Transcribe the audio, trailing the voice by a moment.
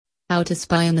How to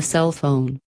spy on a cell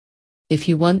phone. If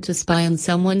you want to spy on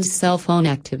someone's cell phone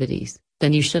activities,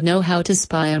 then you should know how to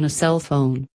spy on a cell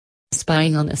phone.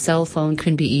 Spying on a cell phone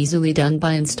can be easily done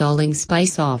by installing spy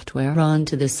software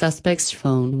onto the suspect's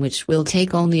phone, which will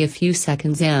take only a few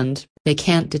seconds, and they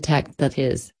can't detect that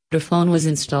their phone was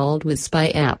installed with spy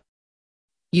app.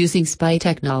 Using spy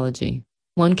technology,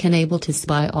 one can able to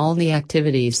spy all the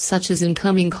activities such as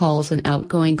incoming calls and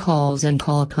outgoing calls and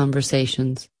call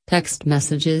conversations, text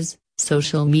messages,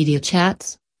 social media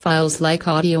chats, files like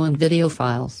audio and video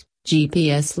files,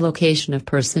 GPS location of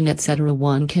person, etc.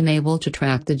 One can able to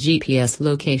track the GPS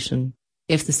location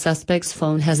if the suspect's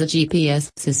phone has a GPS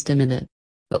system in it.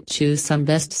 But choose some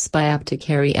best spy app to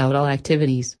carry out all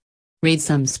activities. Read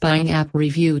some spying app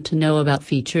review to know about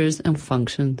features and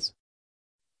functions.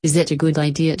 Is it a good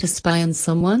idea to spy on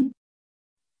someone?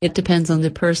 It depends on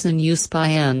the person you spy,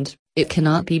 and it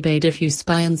cannot be bad if you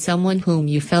spy on someone whom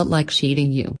you felt like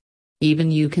cheating you.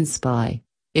 Even you can spy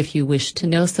if you wish to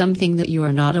know something that you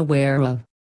are not aware of.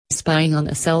 Spying on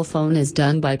a cell phone is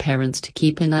done by parents to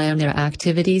keep an eye on their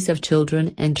activities of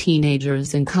children and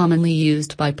teenagers, and commonly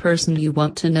used by person you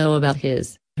want to know about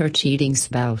her cheating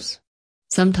spouse.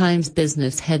 Sometimes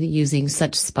business head using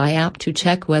such spy app to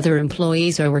check whether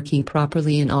employees are working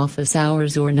properly in office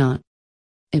hours or not.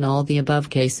 In all the above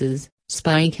cases,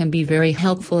 spying can be very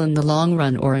helpful in the long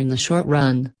run or in the short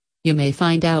run. You may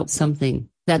find out something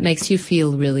that makes you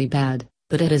feel really bad,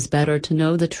 but it is better to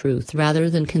know the truth rather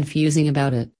than confusing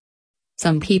about it.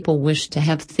 Some people wish to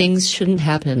have things shouldn't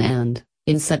happen, and,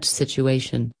 in such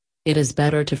situation, it is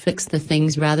better to fix the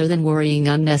things rather than worrying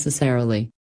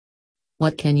unnecessarily.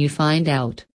 What can you find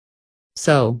out?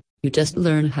 So, you just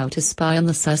learn how to spy on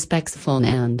the suspect's phone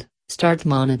and start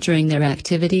monitoring their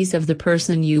activities of the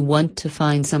person you want to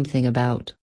find something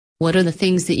about. What are the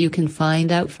things that you can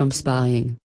find out from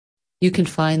spying? You can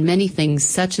find many things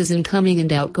such as incoming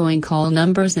and outgoing call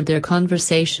numbers and their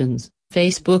conversations,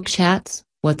 Facebook chats,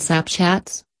 WhatsApp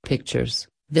chats, pictures,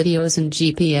 videos and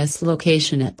GPS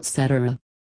location, etc.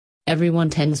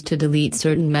 Everyone tends to delete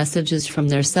certain messages from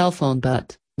their cell phone,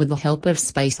 but with the help of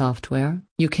spy software,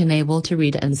 you can able to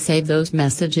read and save those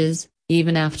messages,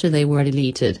 even after they were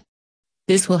deleted.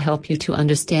 This will help you to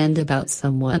understand about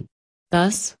someone.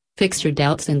 Thus, fix your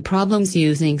doubts and problems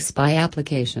using spy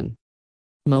application.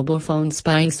 Mobile phone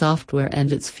spying software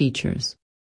and its features.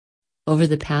 Over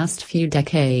the past few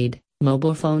decades,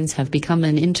 mobile phones have become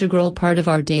an integral part of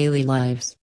our daily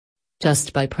lives.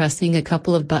 Just by pressing a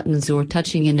couple of buttons or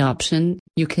touching an option,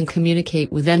 you can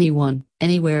communicate with anyone,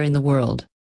 anywhere in the world.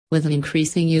 With an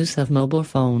increasing use of mobile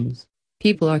phones,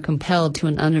 people are compelled to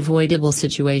an unavoidable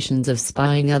situations of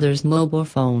spying others' mobile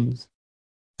phones.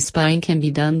 Spying can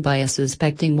be done by a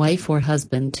suspecting wife or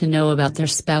husband to know about their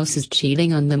spouse's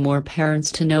cheating on them, or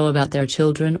parents to know about their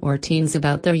children or teens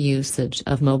about their usage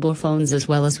of mobile phones as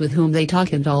well as with whom they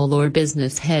talk, and all, or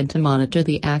business head to monitor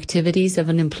the activities of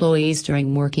an employees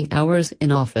during working hours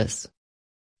in office.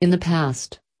 In the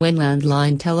past, when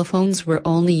landline telephones were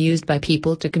only used by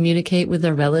people to communicate with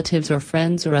their relatives or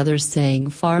friends or others staying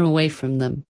far away from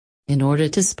them. In order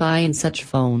to spy in such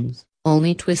phones,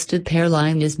 only twisted pair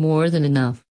line is more than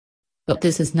enough. But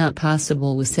this is not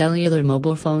possible with cellular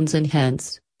mobile phones, and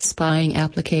hence, spying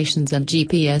applications and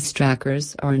GPS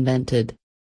trackers are invented.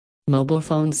 Mobile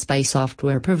phone spy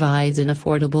software provides an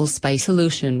affordable spy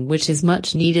solution which is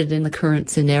much needed in the current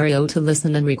scenario to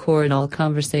listen and record all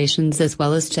conversations as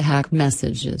well as to hack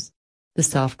messages. The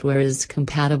software is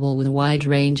compatible with a wide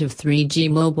range of 3G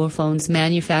mobile phones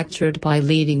manufactured by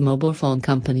leading mobile phone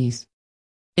companies.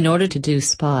 In order to do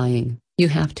spying, you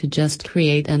have to just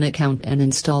create an account and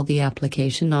install the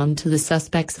application onto the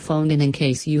suspect's phone, and in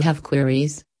case you have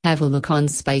queries, have a look on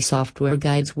spy software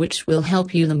guides which will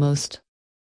help you the most.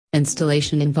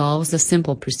 Installation involves a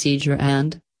simple procedure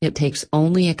and it takes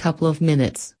only a couple of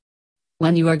minutes.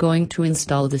 When you are going to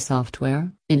install the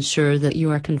software, ensure that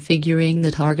you are configuring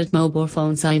the target mobile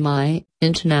phone's IMEI,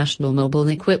 International Mobile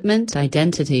Equipment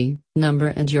Identity number,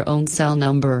 and your own cell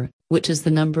number, which is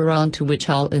the number onto which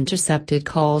all intercepted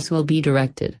calls will be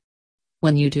directed.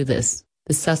 When you do this,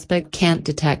 the suspect can't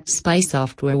detect spy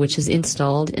software which is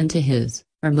installed into his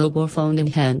or mobile phone, and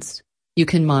hence, you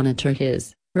can monitor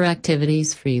her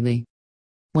activities freely.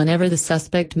 Whenever the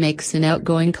suspect makes an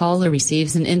outgoing call or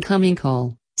receives an incoming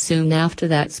call, soon after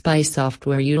that, spy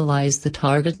software utilize the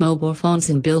target mobile phone's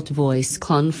inbuilt voice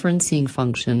conferencing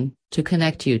function to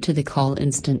connect you to the call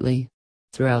instantly.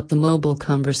 Throughout the mobile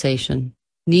conversation,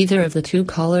 neither of the two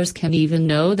callers can even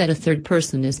know that a third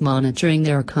person is monitoring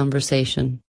their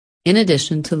conversation. In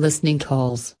addition to listening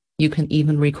calls, you can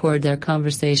even record their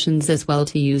conversations as well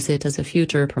to use it as a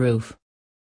future proof.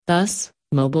 Thus,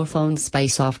 Mobile phone spy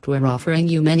software offering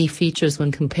you many features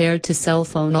when compared to cell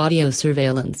phone audio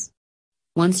surveillance.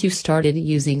 Once you started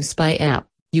using Spy app,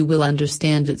 you will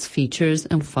understand its features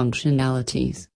and functionalities.